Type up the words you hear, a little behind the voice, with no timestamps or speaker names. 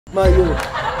My youth,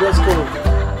 just go.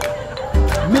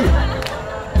 Me,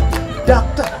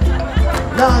 doctor,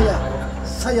 lawyer,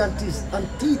 scientist, and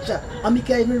teacher, and me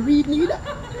can't even read neither.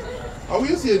 How will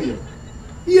you say your name?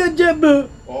 Ageable.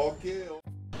 Okay.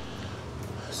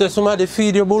 So somebody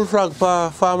feed your bullfrog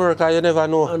for America, you never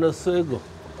know. And so you go.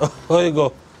 How you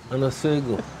go? And so you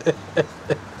go.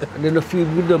 And then I feed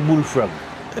with the bullfrog.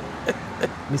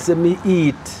 Me say me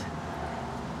eat.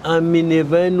 And me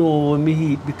never know when me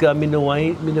eat because me never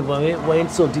want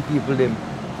insult the people them.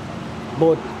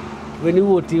 But when you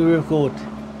wrote the record,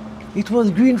 it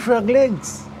was green frog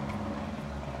legs.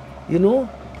 You know?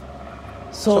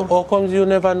 So how comes you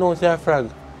never know it's a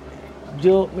frog?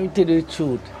 Joe, let me tell you the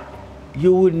truth.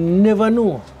 You would never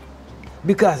know.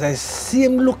 Because I see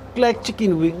him look like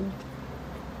chicken wing.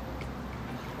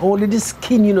 Only the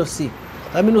skin you know see.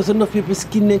 I mean, also enough people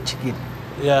skin their chicken.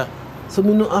 Yeah. So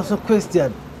me no ask a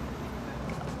question.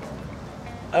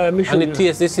 Let me show And you. it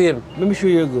tastes the same? Let me show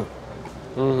you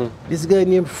go. This guy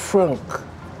named Frank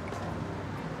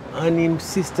and his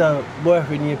sister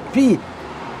boyfriend named Pete.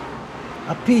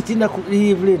 I Pete in the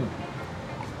evening.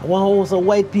 I want house of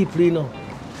white people, you know.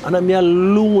 And I'm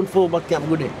alone for my camp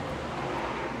go there.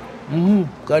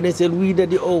 Because they sell weed at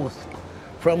the house.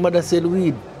 Frank mother sell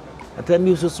weed. At the time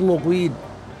used to smoke weed.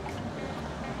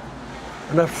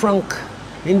 And Frank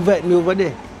invite me over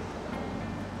there.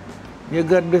 May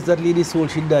God bless that lady's soul,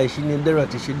 she died. She named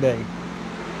Dorothy, she died.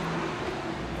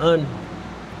 And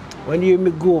when you hear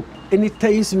me go up,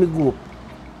 anytime you see me go up,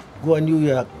 go to New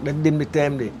York, that them the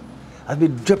time there. As we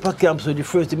drop a camp, so the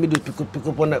first thing we do is pick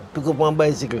up on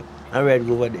bicycle and ride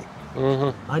over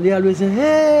there. And they always say,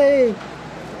 hey,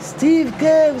 Steve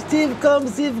came, Steve come,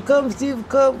 Steve come, Steve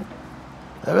come.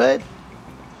 All right?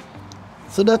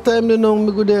 So that time they know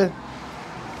me go there.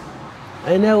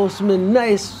 And that was me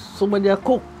nice, somebody a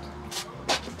cook.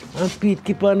 And Pete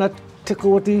keep on take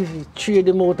out the tray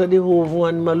them out of the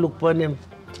oven and I look for them.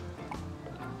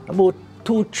 About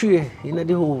 2 trays in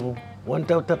the oven. One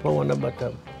top and one at the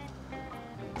bottom.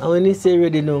 And when he say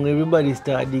ready now, everybody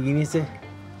start digging. He say,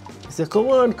 come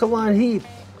on, heat.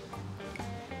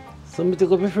 So I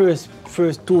take up the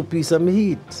first 2 pieces of my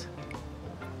heat.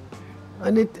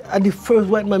 And at the first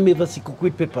white man me ever see cook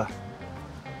with pepper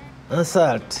and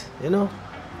salt, you know.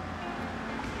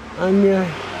 And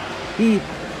heat.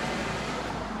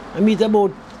 I eat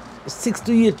about 6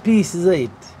 to 8 pieces of it.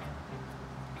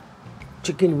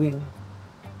 Chicken wing,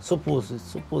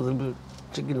 supposedly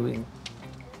chicken wing.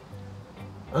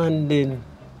 And then,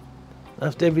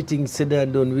 after everything said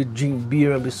and done, we drink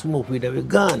beer and we smoke weed and we're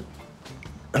gone.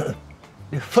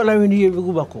 The following year, we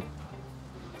go back up.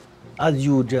 As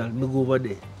usual, we go over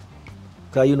there.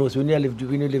 Because you know, so when you live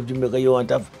Jamaica, you want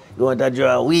to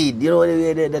draw weed. You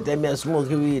know, that time I smoke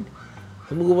weed.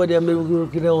 So we go over there and we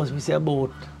look in the house, we say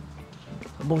about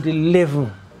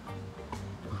 11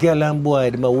 girl and boy,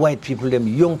 them are white people, them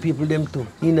young people, them too,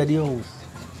 in the house.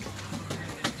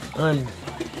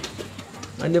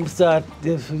 And them start,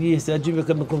 yes,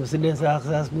 Jamaica come say, they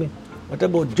ask me, what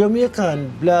about Jamaica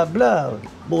and blah, blah.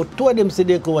 About 2 of them say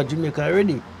they come to Jamaica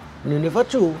already. And they never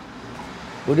true.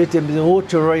 But they tell me, the whole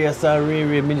Royals are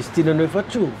Ray, ministry, they never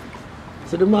true.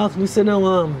 So they ask me, say,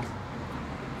 now,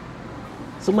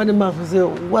 some of them ask me, say,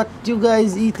 what you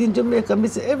guys eat in Jamaica? I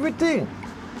say, everything.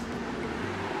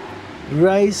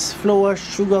 Rice, flour,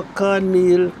 sugar,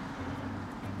 cornmeal.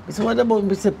 I say, what about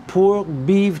me? Say, pork,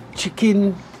 beef,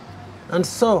 chicken, and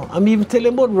so. I'm even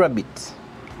telling about rabbit.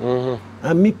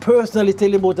 And me personally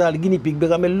tell about all guinea pig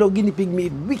because I love guinea pig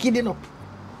meat, wicked, you know.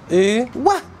 Eh?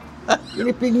 What?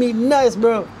 Guinea pig meat, nice,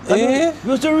 bro. Eh?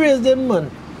 We used to raise them,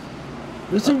 man.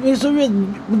 We used to raise,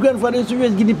 my grandfather used to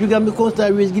raise guinea pig and me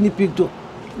constantly raise guinea pig too.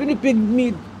 Guinea pig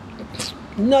meat,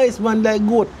 nice, man, like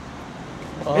goat.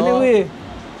 Anyway,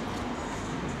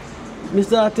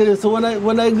 Mr. I tell you, so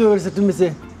when I girl said to me,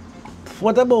 say,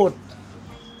 what about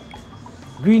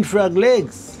green frog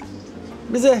legs?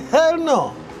 I say, hell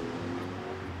no.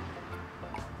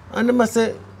 And then I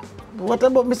say, what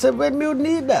about me? Say, when you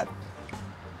need that?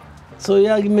 So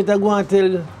yeah, me to go and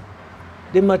tell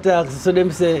them attacks. So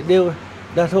them say,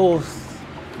 that house,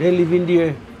 they live in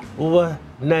there over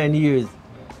 9 years.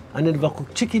 And they never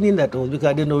cook chicken in that house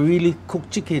because they don't really cook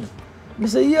chicken. I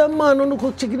say, yeah, man, don't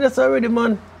cook chicken, that's already,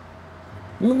 man.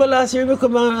 Remember last year we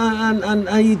come and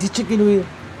eat the chicken wing.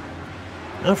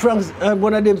 And Frank,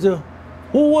 one of them said,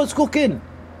 who was cooking?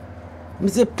 I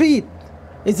say, Pete.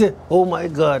 He said, oh my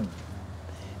God.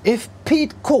 If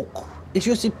Pete cook, if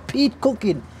you see Pete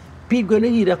cooking, Pete gonna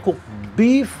either cook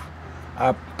beef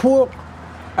or pork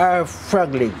or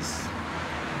frog legs.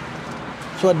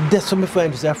 So that's what I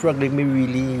find to say frog leg me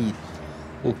really eat.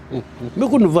 Me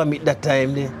couldn't vomit that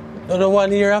time there. The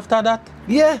 1 year after that?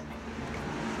 Yeah.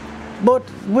 But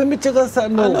when me check us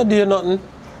out now, I don't do nothing.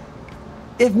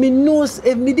 if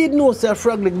me did know say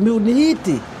frog leg, me wouldn't eat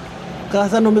it.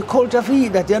 Because I know my culture for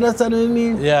eat that, you understand what I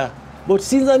mean? Yeah. But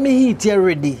since I me eat it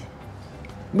already,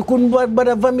 me couldn't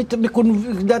bother vomit, me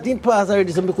couldn't, that in pass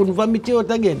already, so me couldn't vomit it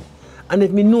out again. And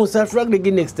if me know say frog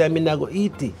leg next time, me not go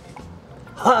eat it.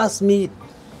 Horse meat.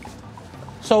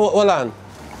 So, hold on.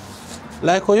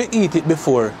 Like when you eat it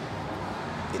before,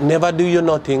 it never do you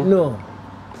nothing. No.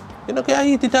 You know, can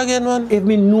you eat it again, man? If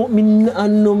me know, I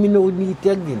know me no eat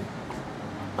it again.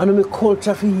 I know my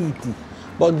culture for eat it.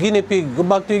 But guinea pig, go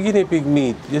back to guinea pig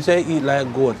meat. You say eat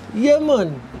like goat. Yeah,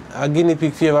 man. A guinea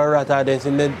pig favor rat or this.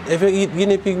 And then if you eat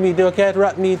guinea pig meat, you can't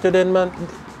rat meat to then, man.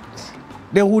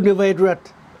 They would never eat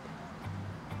rat.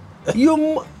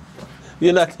 You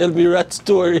not tell me rat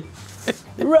story.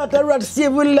 rat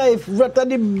save with life. Rat are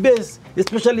the best,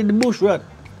 especially the bush rat.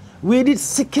 We did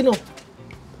sick, you know.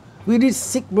 We did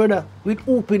sick, brother, with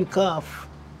open calf.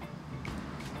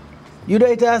 You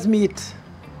don't eat ass meat.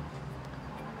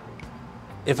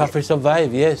 If I for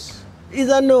survive, yes. Is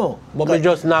a no. But me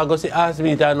just now go say ass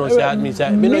meat, I know say ass meat.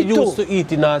 Me not used to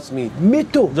eating ass meat. Me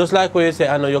too. Just like what you say,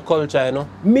 I know your culture, you know.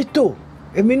 Me too.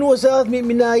 If me know say ass meat,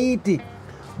 me not eat it.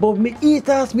 But me eat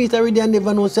ass meat already and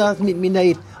never know say ass meat, me not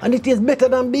eat. And it tastes better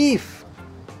than beef.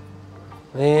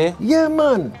 Eh? Yeah,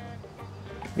 man.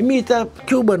 Me meet a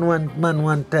Cuban man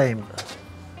one time.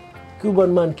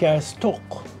 Cuban man carry stock.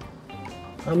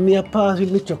 And me a pass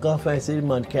with me truck and find say the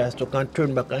man carry stock and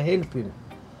turn back and help him.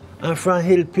 And from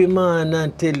help him man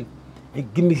until he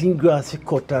give me some grass to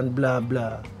cut and blah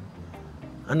blah.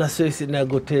 And I saw he said I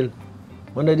go tell.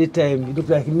 One of the time it look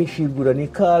like me feel good and he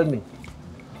call me.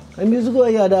 And me used to go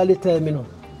yard all the time, you know.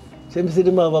 So me say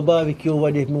them have a barbecue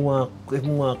over there if me want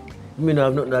me no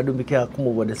have nothing to do, me can come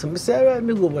over there. So I say, alright,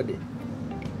 me go over there.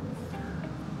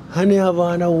 And they have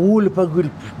a whole heap of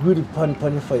grill pan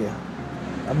the fire.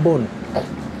 A bun.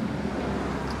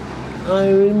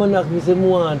 And the man ask me, say, I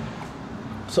want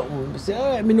something. I say,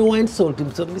 alright, I don't want to insult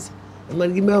him. So I say, the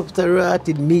man give me up to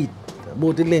rotted meat,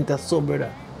 about the length of so, brother.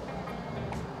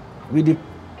 With the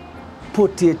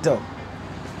potato.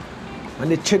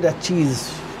 And the cheddar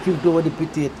cheese filled over the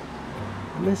potato.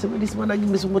 And I said, well, this man give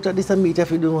me so much of this meat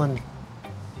if you don't want.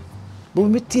 But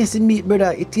when I taste the meat,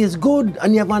 brother, it tastes good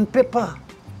and you have one pepper.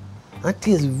 And it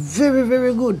tastes very,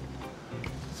 very good.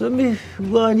 So me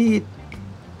go and eat.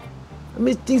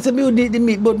 I think I would eat the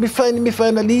meat, but me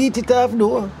finally eat it half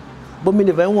though. But me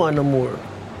never want no more.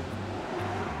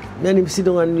 Then him sit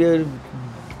down and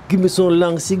give me some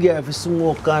long cigar for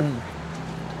smoke and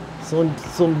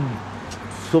some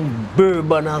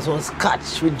bourbon and some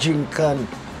scotch with drink and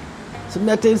so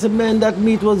me I tell you, man, that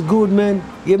meat was good, man.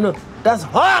 You know, that's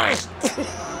harsh.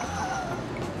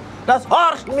 That's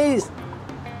harsh meat.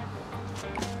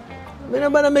 Me no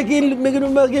bother make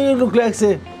it look like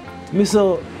say me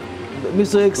so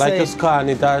excited. Like a scan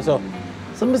it or so.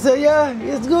 So me say, yeah,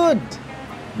 it's good.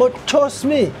 But trust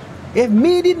me, if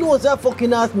me didn't know that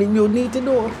fucking ass meat, you need to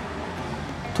know.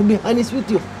 To be honest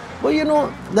with you. But you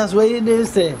know, that's why they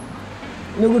say,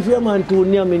 no good for a man to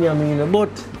nyami, you know, but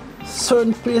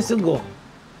certain place to go.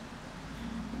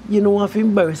 You don't want to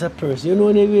embarrass a person, you know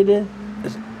when they way there?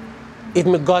 If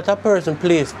me got a person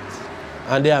placed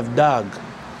and they have dog,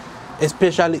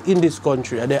 especially in this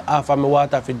country, and they offer me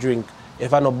water for drink,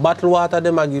 if I no bottle water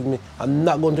them I give me, I'm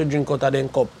not going to drink out of them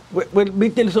cup. Well, me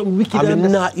tell you something wicked.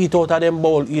 I'm not eat out of them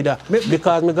bowl either,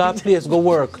 because me got a place go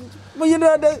work. But you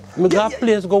know that... Me got a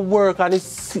place go work and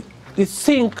the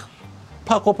sink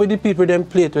pack up with the people them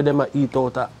plate where them eat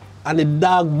out of. And the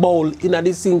dog bowl in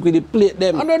the sink with the plate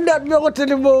them. And then that me going to tell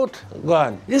you about. Go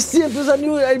on. The same person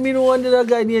you, I mean one other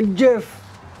guy named Jeff.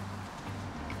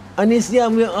 And he said,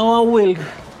 our well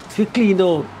to clean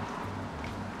out.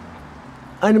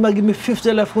 And he give me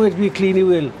 $50 for it to clean the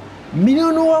well. Me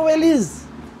don't know what well is.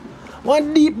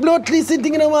 One deep blood cleansing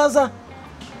thing in the master.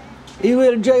 He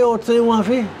will dry out so he want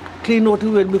to clean out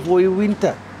the well before the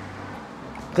winter.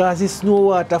 Because the snow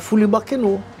water fully back, you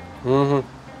know. Mm-hmm.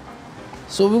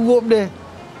 So we go up there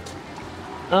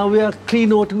and we are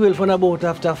clean out the well from about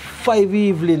after 5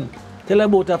 evening till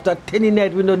about after 10 in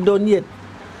night. We're not done yet.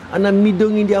 And then me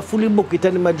down in there fully bucket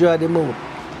and I draw them out.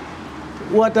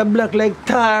 Water black like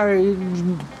tar,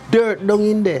 dirt down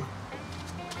in there.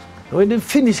 When they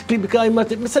finish clean, because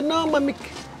I said, no man,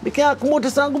 I can't come out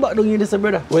and go back down in there,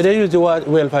 brother. Where they use the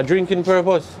well for drinking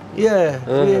purpose?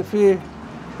 Yeah, for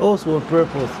household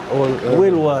purpose,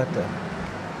 well water.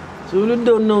 So we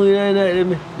don't know,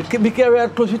 we carry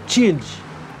out close with change.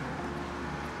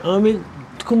 And we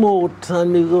come out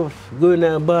and we go in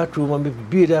the bathroom and we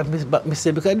beat off my back,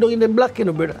 because I don't in the black, you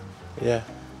know, brother. Yeah.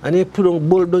 And he put on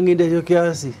bowl down in there, you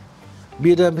can see.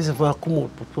 Be that myself and come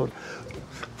out, put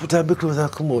on my clothes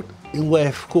and come out. His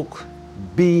wife cook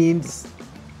beans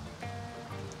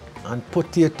and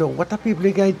potato. What are people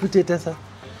that can eat potato, sir?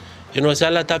 You know, see,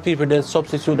 a lot of people then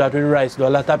substitute that with rice. Though. A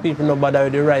lot of people don't bother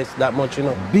with the rice that much, you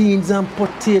know. Beans and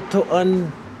potato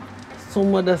and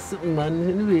some other something, man.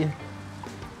 Anyway,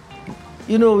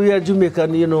 you know, we are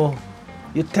Jamaican, you know,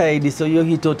 you tie this so you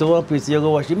heat out to one place, you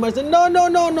go wash it. I say, no.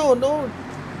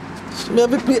 Me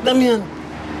have a plate, man.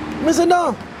 I say,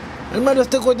 no. And I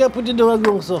just take out and put it down the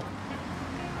ground, so.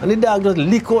 And the dog just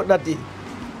lick out that thing.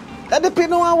 That the plate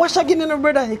no one wash again, you know,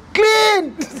 brother. It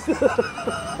clean!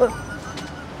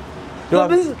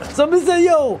 So I say,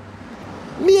 yo,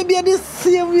 maybe I the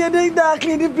same way they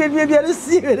clean the plate, maybe I the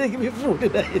same way they give me food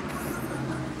in it.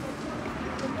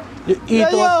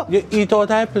 You eat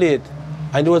out a plate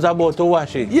and you was about to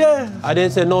wash it. Yeah. And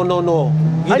then say, no.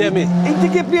 Give them it. He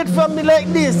take a plate from me like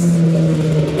this.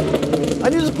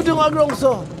 And he just put it on the ground,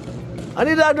 so. And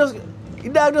the dog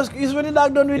just, is when the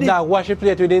dog done with it. The dog wash the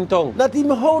plate with his tongue. Not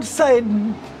even outside,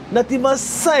 not even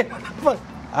outside.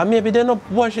 And maybe they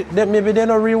don't wash it, maybe they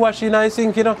don't rewash it in the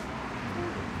sink, you know.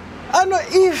 I know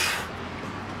if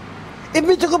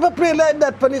we took up a plate like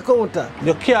that on the counter.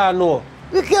 You can't know.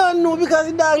 We can't know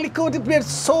because the dog lick out the plate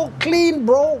so clean,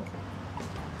 bro.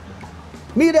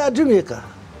 Me that Jamaica.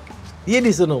 Hear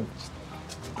this, you know.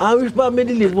 And which part me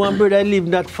live, one brother live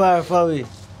not far away.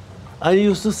 And he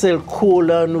used to sell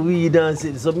coal and weed and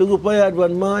shit. So me go to yard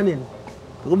one morning.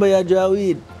 I go buy a jar of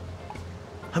weed.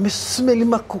 And I smell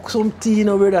him cook some tea, you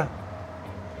know, brother.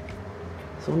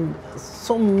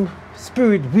 Some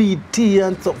spirit weed tea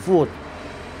and so forth.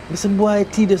 I say, boy,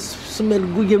 tea just smell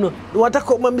good, you know. The water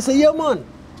cup, man, I say, yeah, man.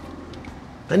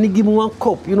 And he give me one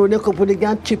cup, you know, the cup where they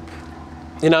can chip.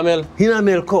 In a mill? In a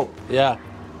milk cup. Yeah.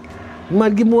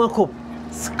 Man, give me one cup.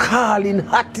 Scalding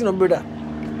hot, you know, brother.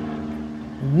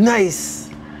 Nice.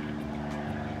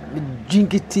 Me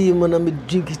drink it tea, man, and me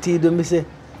drink it tea. Then me say,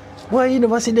 why you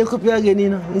never see that cup here again, you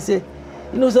know? He say,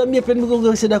 you know, so me pen me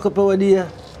go see that cup over there.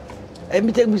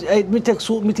 Me take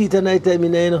soap, me teeth at night time, you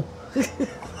know.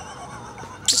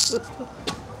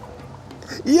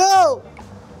 Yo!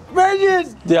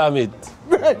 Virgin! Damn it.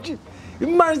 Virgin! You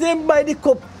man say buy the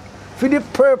cup for the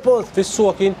purpose. For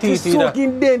soaking teeth, for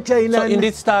soaking denture in. So in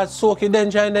it start soaking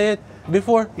denture in it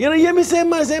before? You know, hear me say,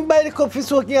 man, say buy the cup for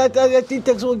soaking, I think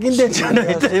take soaking denture in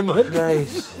night time, man.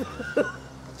 Nice.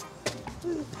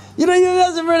 You know, you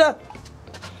know, brother.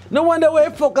 No wonder why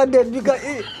fuck are dead because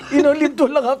you don't live too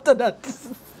long after that.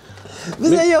 Me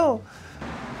say, yo.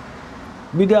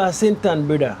 Me da Saint-Anne,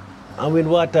 brother. And when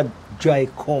water dry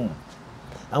come,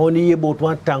 and when you hear about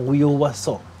one tank we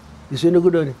oversaw, you see no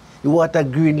good on it. The water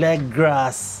green like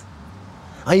grass.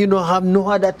 And you don't have no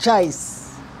other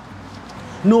choice.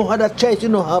 No other choice, you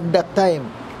don't have that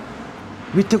time.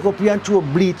 We take up here and throw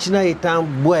bleach in it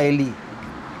and boil it.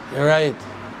 You're right.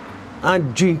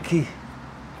 And drink it.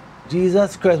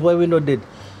 Jesus Christ, why we not dead?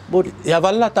 But you have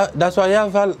a lot of, that's why you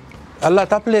have a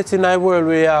lot of places in the world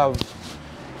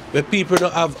where people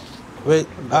don't have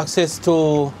access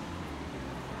to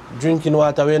drinking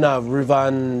water. We don't have river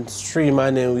and stream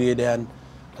and anyway there. And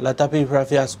a lot of people have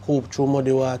to scoop through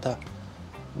muddy water.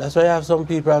 That's why you have some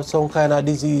people have some kind of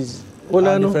disease. Well,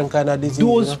 I know. Different kind of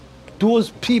disease.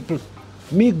 Those people,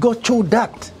 me go through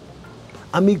that.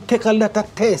 And me take a lot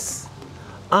of tests.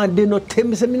 And they not tell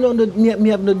me, say, me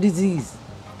have no disease.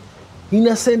 In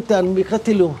a Saint-Anne, me can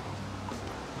tell you.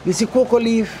 You see cocoa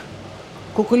leaf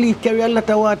carry a lot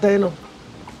of water, you know.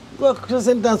 Go to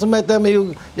Saint-Anne, sometimes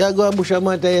you go to bush and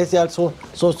mountain, you see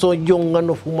so young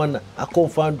enough woman, come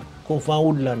from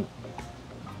woodland.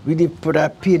 We did put a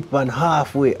paint pan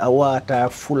halfway, a water,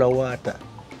 full of water.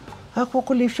 A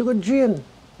cocoa leaf she go drain.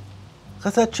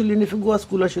 Because actually, if you go to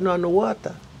school, she don't have no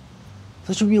water.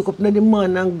 So she wake up in the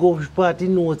morning and go to party,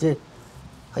 you know, say,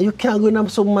 you can't go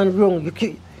and some man wrong.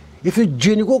 If you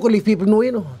drain the cocoa leaf, people know,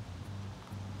 you know.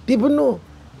 People know.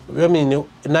 You mean,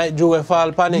 night dew will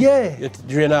fall pan it? Yeah. You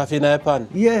drain off in the pan?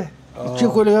 Yeah. Oh.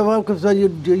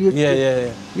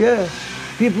 Yeah.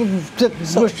 People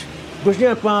brush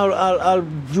their pan, I'll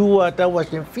dew water and wash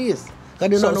their face.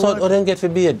 So then get for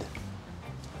beard?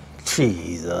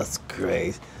 Jesus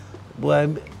Christ.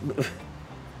 Boy,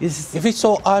 if it's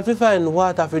so hard to find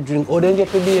water for drink, or then get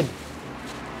for beard?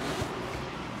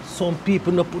 Some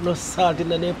people don't put no salt in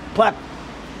their pot.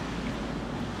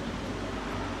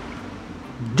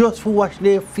 Just for wash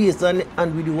their face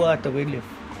and with the water we left.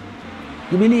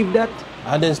 You believe that?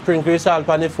 And then sprinkle salt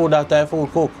on the food after the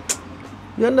food cook.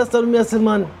 You understand me, I say,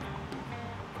 man?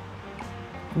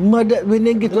 Mother, when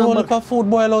they get You know one look at food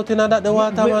boil out in that the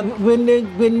water, man. when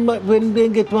they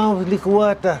get one liquor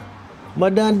water,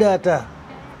 mother and daughter,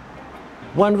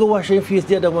 one go wash their face,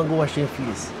 the other one go wash their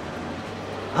face.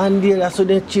 And they so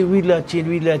they change,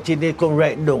 they come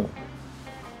right down.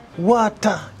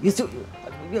 Water. You see,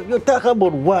 you talk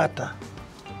about water.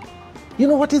 You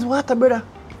know what is water, brother?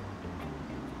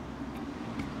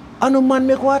 I know man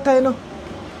make water, you know.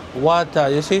 Water,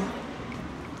 you see?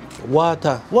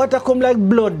 Water. Water come like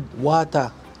blood.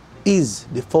 Water is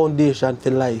the foundation for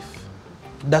life.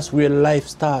 That's where life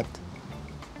starts.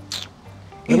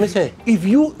 Let me say. If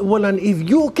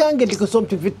you can get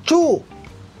something for true,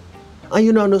 and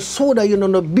you know no soda, you know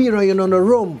no beer, you know no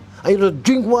rum, and you don't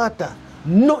drink water,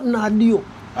 nothing I do.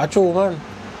 A true man.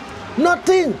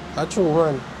 Nothing. A true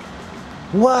man.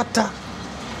 Water.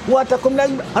 Water come like,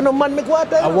 I know man make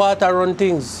water. You know? A water run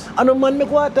things. I know man make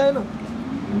water, you know.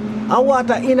 And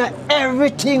water in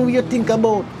everything you think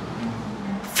about.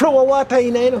 Flower water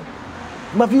in you know.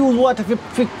 But you use water to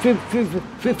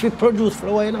produce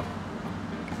flower, you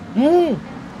know.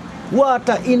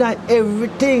 Water in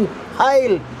everything.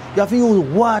 Oil. You have to use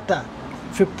water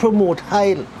to promote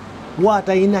oil.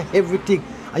 Water in everything.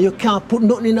 And you can't put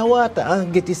nothing in the water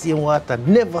and get the same water.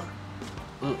 Never.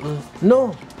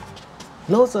 No.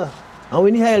 No, sir. And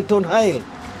when the oil turn oil,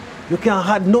 you can't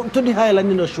add nothing to the oil and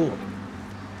you know sure.